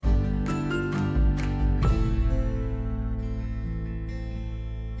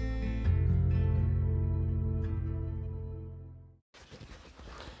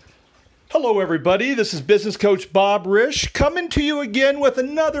Hello, everybody. This is Business Coach Bob Risch coming to you again with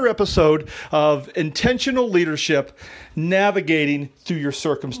another episode of Intentional Leadership, Navigating Through Your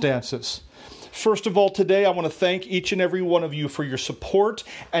Circumstances. First of all, today I want to thank each and every one of you for your support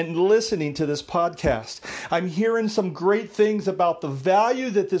and listening to this podcast. I'm hearing some great things about the value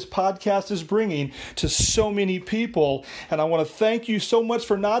that this podcast is bringing to so many people, and I want to thank you so much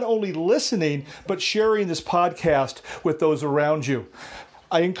for not only listening, but sharing this podcast with those around you.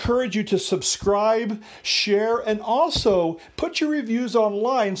 I encourage you to subscribe, share, and also put your reviews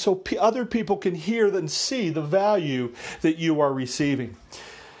online so other people can hear and see the value that you are receiving.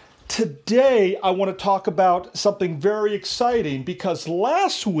 Today, I want to talk about something very exciting because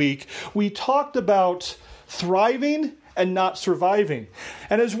last week we talked about thriving and not surviving.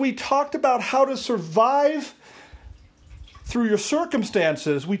 And as we talked about how to survive through your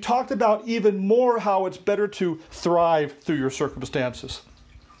circumstances, we talked about even more how it's better to thrive through your circumstances.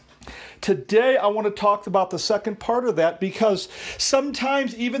 Today, I want to talk about the second part of that because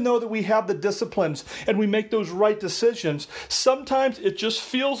sometimes, even though that we have the disciplines and we make those right decisions, sometimes it just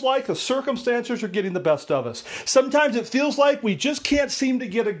feels like the circumstances are getting the best of us. Sometimes it feels like we just can't seem to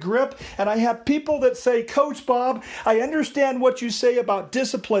get a grip. And I have people that say, Coach Bob, I understand what you say about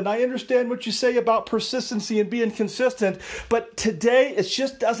discipline. I understand what you say about persistency and being consistent. But today, it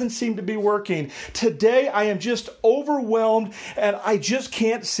just doesn't seem to be working. Today, I am just overwhelmed and I just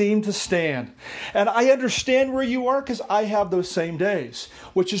can't seem to stand. And I understand where you are because I have those same days,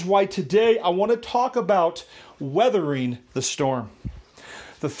 which is why today I want to talk about weathering the storm.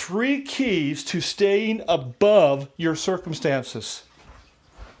 The 3 keys to staying above your circumstances.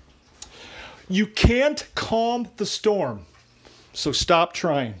 You can't calm the storm, so stop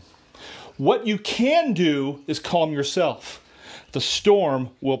trying. What you can do is calm yourself. The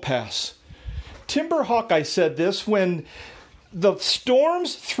storm will pass. Timber Hawkeye said this when the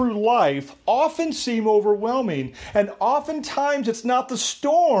storms through life often seem overwhelming, and oftentimes it's not the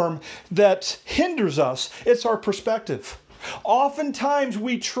storm that hinders us, it's our perspective. Oftentimes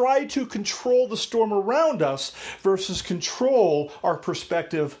we try to control the storm around us versus control our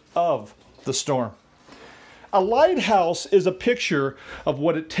perspective of the storm. A lighthouse is a picture of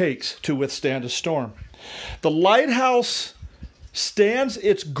what it takes to withstand a storm. The lighthouse stands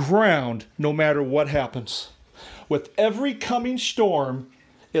its ground no matter what happens. With every coming storm,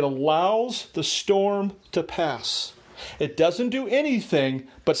 it allows the storm to pass. It doesn't do anything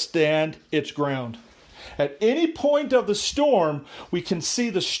but stand its ground. At any point of the storm, we can see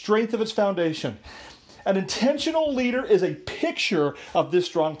the strength of its foundation. An intentional leader is a picture of this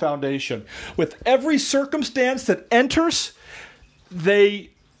strong foundation. With every circumstance that enters, they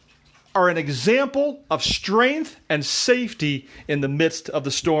are an example of strength and safety in the midst of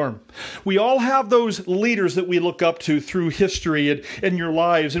the storm. We all have those leaders that we look up to through history and in your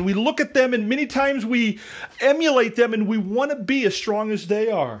lives, and we look at them and many times we emulate them and we want to be as strong as they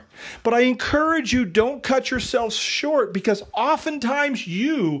are. But I encourage you, don't cut yourself short because oftentimes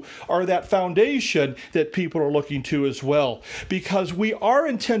you are that foundation that people are looking to as well. Because we are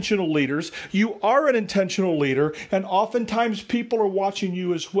intentional leaders, you are an intentional leader, and oftentimes people are watching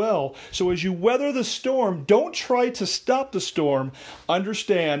you as well. So as you weather the storm, don't try to stop the storm.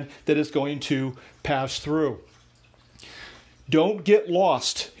 Understand that it's going to pass through. Don't get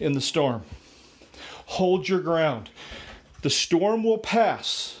lost in the storm. Hold your ground. The storm will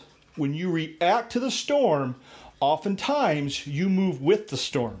pass. When you react to the storm, oftentimes you move with the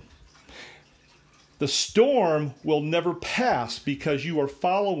storm. The storm will never pass because you are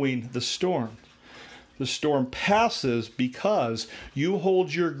following the storm. The storm passes because you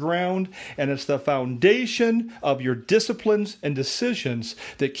hold your ground, and it's the foundation of your disciplines and decisions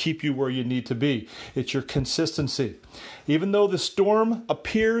that keep you where you need to be. It's your consistency. Even though the storm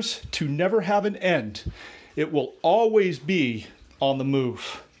appears to never have an end, it will always be on the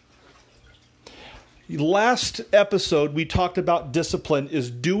move. Last episode, we talked about discipline is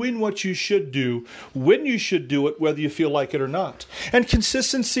doing what you should do, when you should do it, whether you feel like it or not. And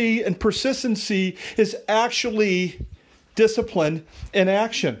consistency and persistency is actually discipline in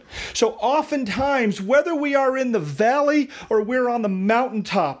action. So oftentimes, whether we are in the valley or we're on the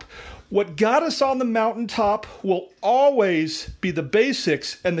mountaintop, what got us on the mountaintop will always be the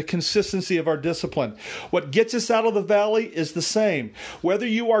basics and the consistency of our discipline. What gets us out of the valley is the same. Whether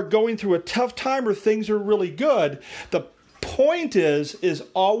you are going through a tough time or things are really good, the point is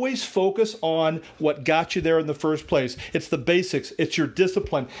always focus on what got you there in the first place. It's the basics. It's your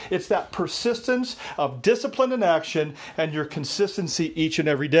discipline. It's that persistence of discipline and action and your consistency each and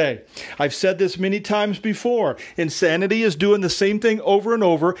every day. I've said this many times before. Insanity is doing the same thing over and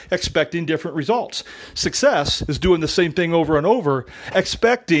over, expecting different results. Success is doing the same thing over and over,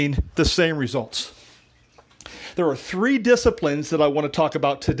 expecting the same results. There are 3 disciplines that I want to talk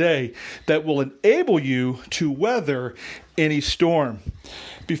about today that will enable you to weather any storm.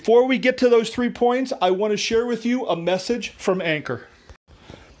 Before we get to those 3 points, I want to share with you a message from Anchor.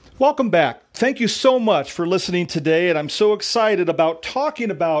 Welcome back. Thank you so much for listening today, and I'm so excited about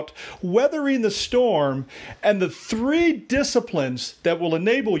talking about weathering the storm and the 3 disciplines that will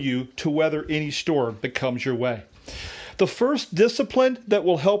enable you to weather any storm that comes your way. The first discipline that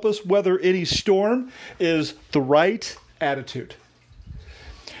will help us weather any storm is the right attitude.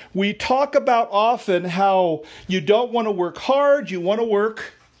 We talk about often how you don't want to work hard, you want to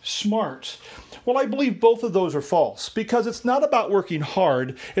work smart. Well, I believe both of those are false because it's not about working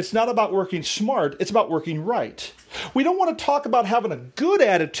hard, it's not about working smart, it's about working right. We don't want to talk about having a good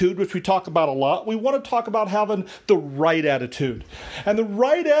attitude, which we talk about a lot. We want to talk about having the right attitude. And the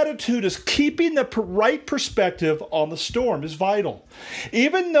right attitude is keeping the right perspective on the storm is vital.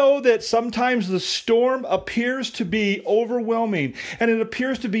 Even though that sometimes the storm appears to be overwhelming and it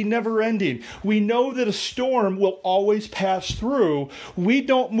appears to be never ending, we know that a storm will always pass through. We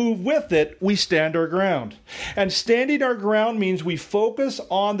don't move with it, we stand our ground. And standing our ground means we focus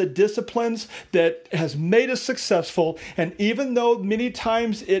on the disciplines that has made us successful. And even though many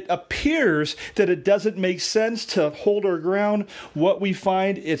times it appears that it doesn't make sense to hold our ground, what we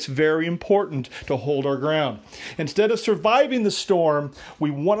find it's very important to hold our ground. Instead of surviving the storm, we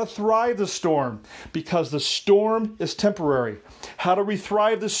want to thrive the storm because the storm is temporary. How do we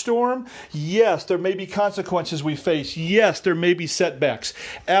thrive the storm? Yes, there may be consequences we face. Yes, there may be setbacks.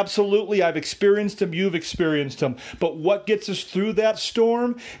 Absolutely, I've experienced them, you've experienced them. But what gets us through that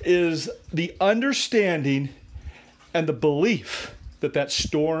storm is the understanding and the belief that that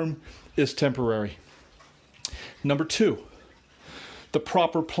storm is temporary. Number 2, the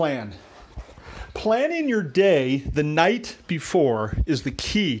proper plan. Planning your day the night before is the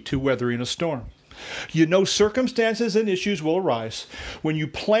key to weathering a storm. You know circumstances and issues will arise. When you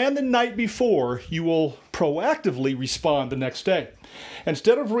plan the night before, you will proactively respond the next day.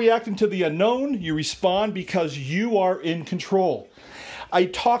 Instead of reacting to the unknown, you respond because you are in control. I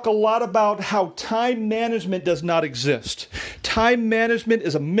talk a lot about how time management does not exist. Time management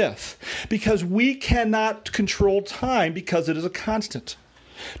is a myth because we cannot control time because it is a constant.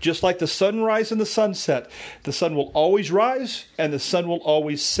 Just like the sunrise and the sunset, the sun will always rise and the sun will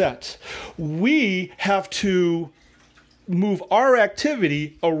always set. We have to move our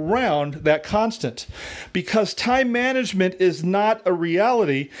activity around that constant. Because time management is not a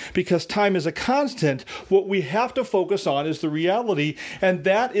reality, because time is a constant, what we have to focus on is the reality, and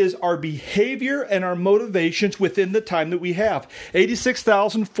that is our behavior and our motivations within the time that we have.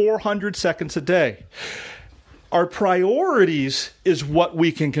 86,400 seconds a day. Our priorities is what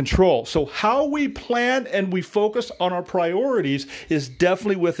we can control. So how we plan and we focus on our priorities is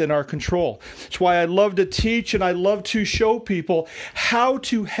definitely within our control. That's why I love to teach and I love to show people how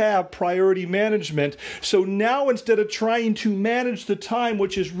to have priority management. So now instead of trying to manage the time,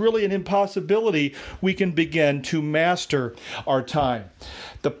 which is really an impossibility, we can begin to master our time.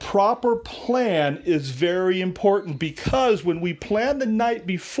 The proper plan is very important because when we plan the night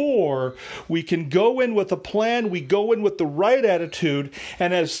before, we can go in with a plan, we go in with the right attitude,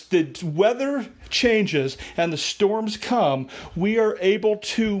 and as the weather changes and the storms come, we are able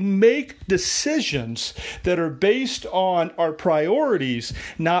to make decisions that are based on our priorities,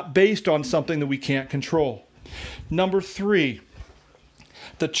 not based on something that we can't control. Number 3,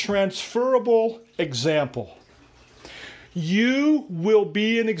 the transferable example. You will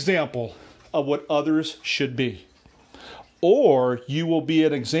be an example of what others should be, or you will be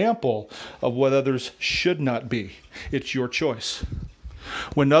an example of what others should not be. It's your choice.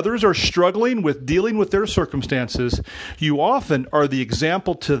 When others are struggling with dealing with their circumstances, you often are the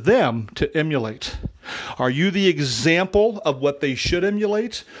example to them to emulate. Are you the example of what they should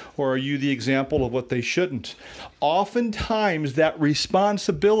emulate, or are you the example of what they shouldn't? Oftentimes, that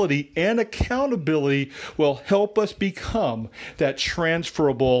responsibility and accountability will help us become that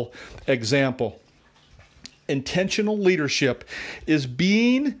transferable example. Intentional leadership is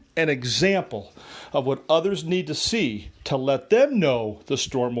being an example of what others need to see to let them know the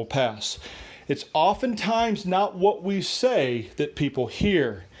storm will pass. It's oftentimes not what we say that people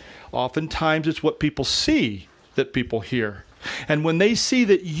hear. Oftentimes it's what people see that people hear. And when they see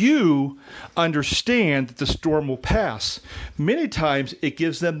that you understand that the storm will pass, many times it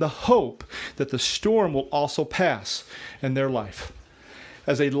gives them the hope that the storm will also pass in their life.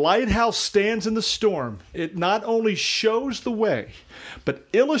 As a lighthouse stands in the storm, it not only shows the way, but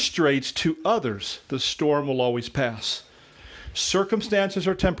illustrates to others the storm will always pass. Circumstances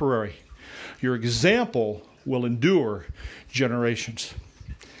are temporary. Your example will endure generations.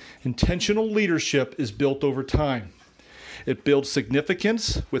 Intentional leadership is built over time. It builds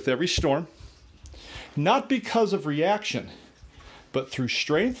significance with every storm, not because of reaction, but through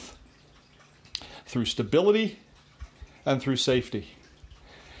strength, through stability, and through safety.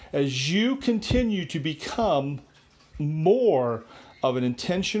 As you continue to become more of an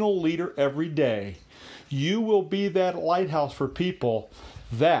intentional leader every day, you will be that lighthouse for people.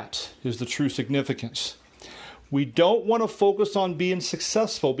 That is the true significance. We don't want to focus on being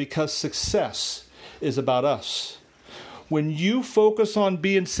successful because success is about us. When you focus on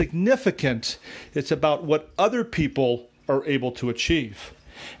being significant, it's about what other people are able to achieve.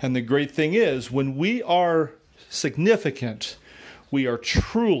 And the great thing is, when we are significant, we are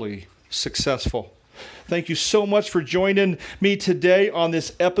truly successful. Thank you so much for joining me today on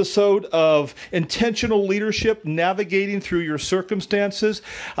this episode of Intentional Leadership, Navigating Through Your Circumstances.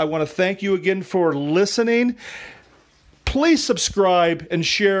 I want to thank you again for listening. Please subscribe and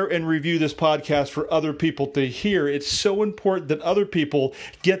share and review this podcast for other people to hear. It's so important that other people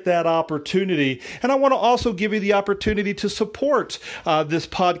get that opportunity. And I want to also give you the opportunity to support this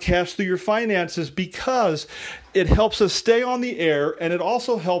podcast through your finances, because it helps us stay on the air, and it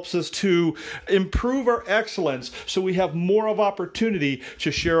also helps us to improve our excellence so we have more of opportunity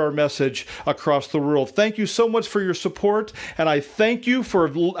to share our message across the world. Thank you so much for your support, and I thank you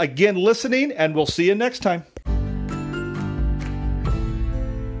for, again, listening, and we'll see you next time.